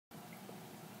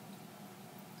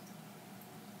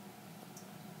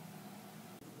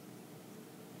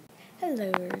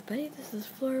Hello everybody, this is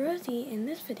Rosy, and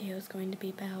this video is going to be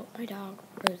about my dog,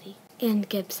 Rosy and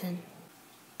Gibson.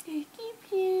 Hey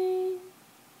Gibson!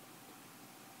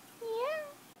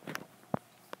 Yeah!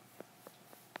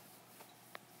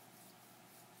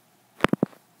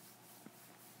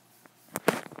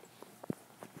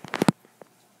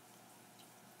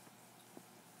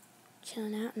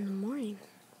 Chilling out in the morning.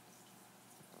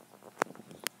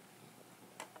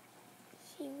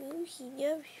 She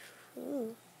loves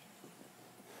food.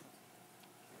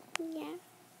 Yeah.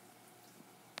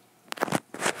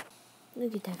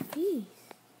 Look at that face.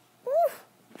 Oof.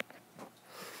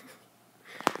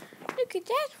 Look at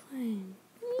that one.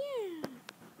 Yeah.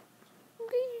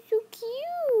 Look, you're so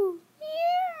cute.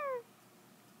 Yeah.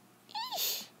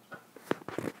 Eesh.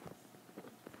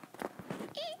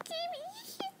 You're so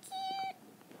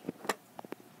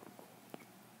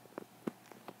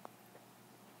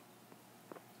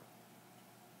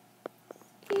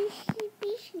cute.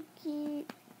 You're so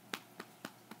cute.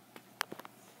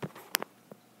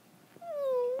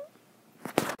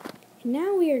 And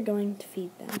now we are going to feed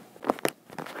them.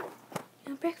 You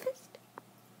want breakfast?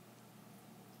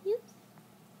 Yes?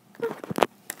 Come on.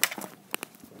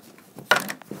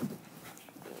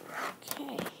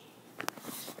 Okay.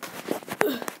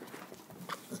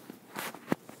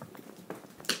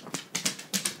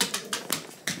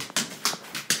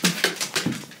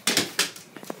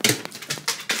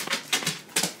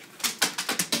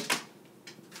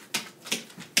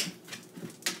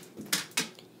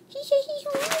 She says she's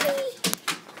hungry.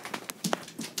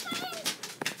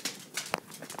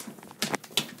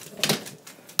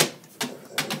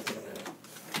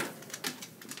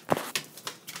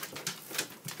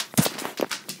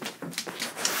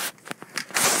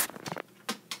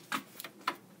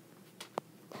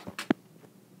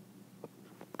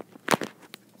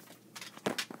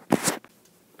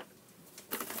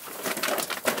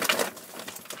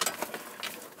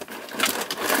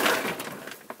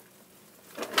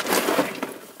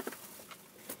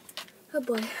 Oh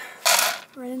boy,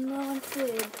 running low on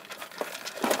food.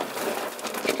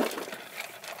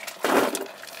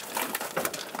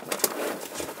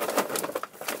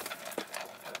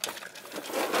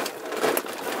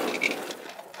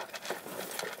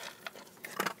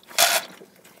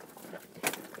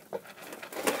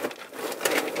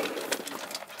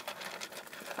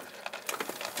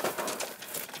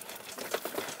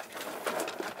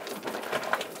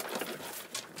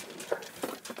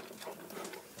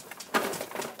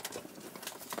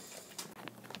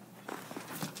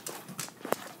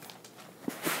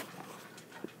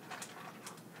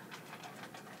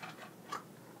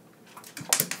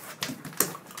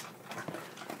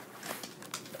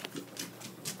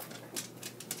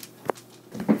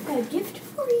 A gift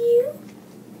for you.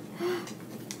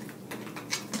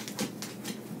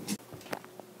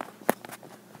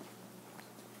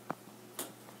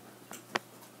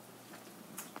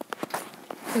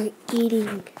 For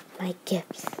eating my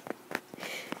gifts.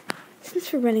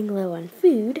 Since we're running low on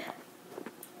food,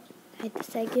 I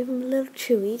decided to give them a little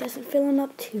chewy. Doesn't fill them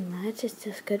up too much. It's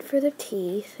just good for their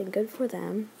teeth and good for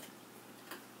them.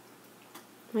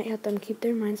 Might help them keep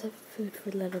their minds off food for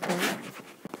a little bit.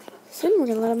 Soon we're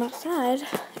going to let them outside,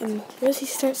 and Rosy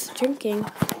starts drinking.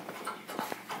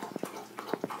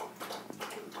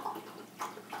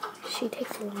 She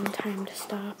takes a long time to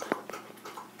stop.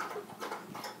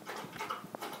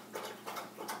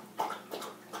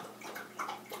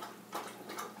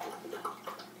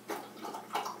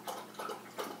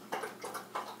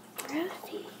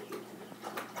 Rosy.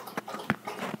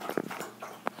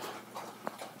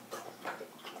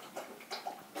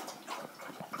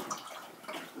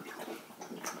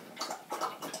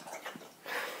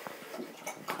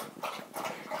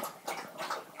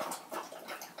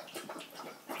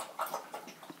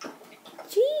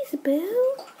 Jeez,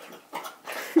 Bill.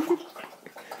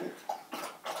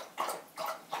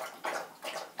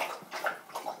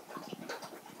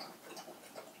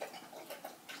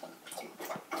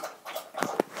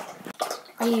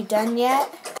 Are you done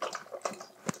yet?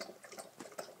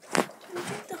 Can you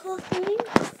drink the whole thing?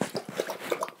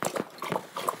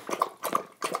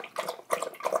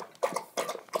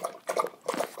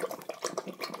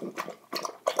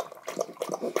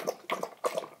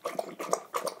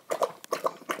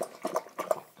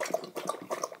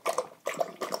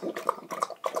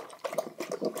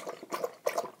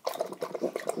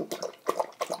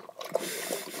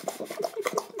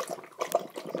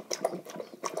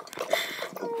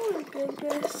 Oh my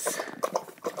goodness.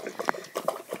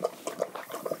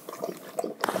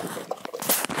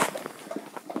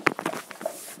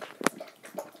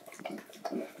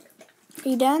 Are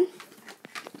you done?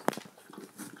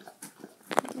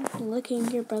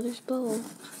 licking your brother's bowl.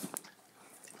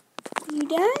 You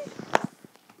done?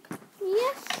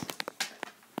 Yes.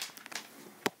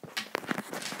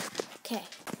 Okay,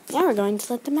 now we're going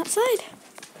to let them outside.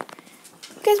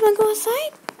 You guys want to go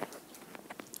outside?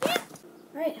 Yeah.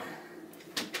 All right.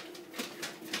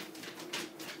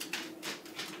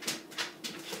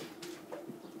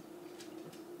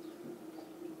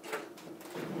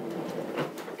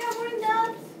 Good morning,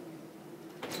 dogs.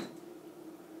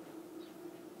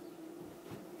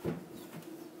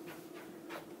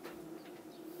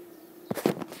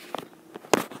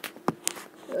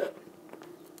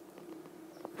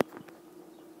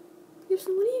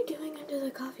 Gibson, what are you doing under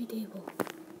the coffee table?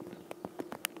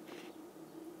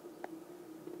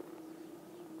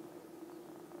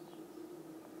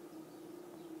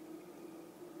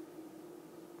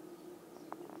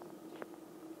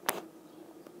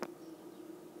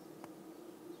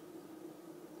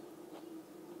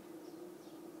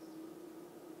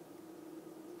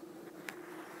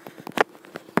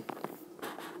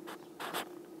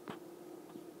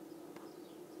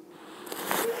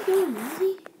 What are you doing,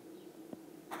 Rosy?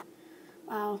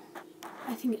 Wow,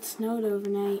 I think it snowed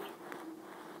overnight.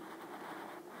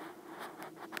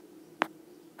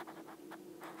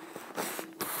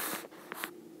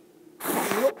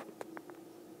 Nope.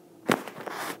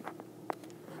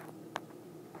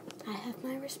 I have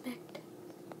my respect.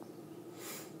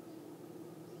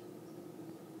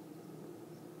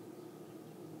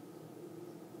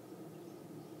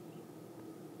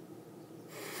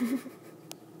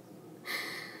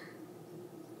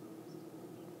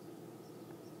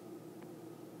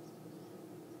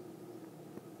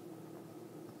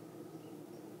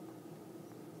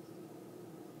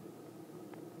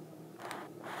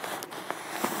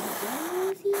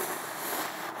 Rosy?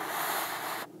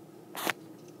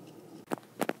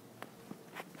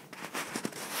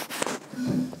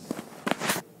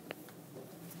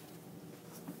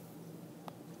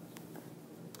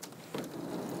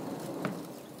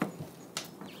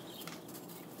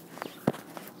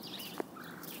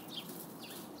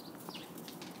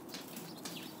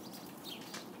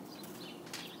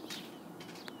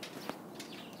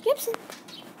 Gibson.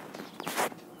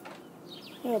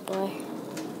 Oh boy.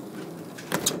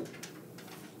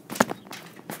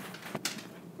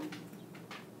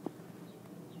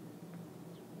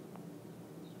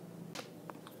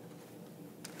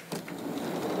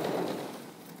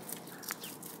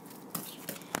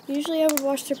 Usually I would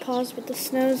wash their paws, but the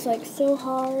snow's like so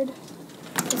hard.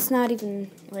 It's not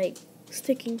even like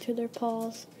sticking to their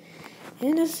paws.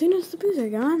 And as soon as the boos are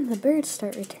gone, the birds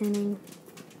start returning.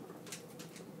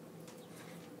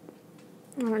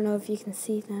 I don't know if you can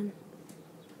see them.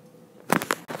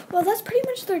 Well, that's pretty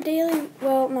much their daily,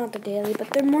 well, not their daily, but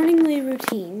their morningly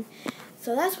routine.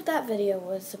 So that's what that video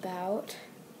was about.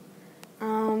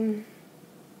 And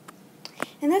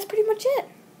that's pretty much it.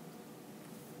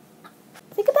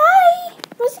 Say goodbye.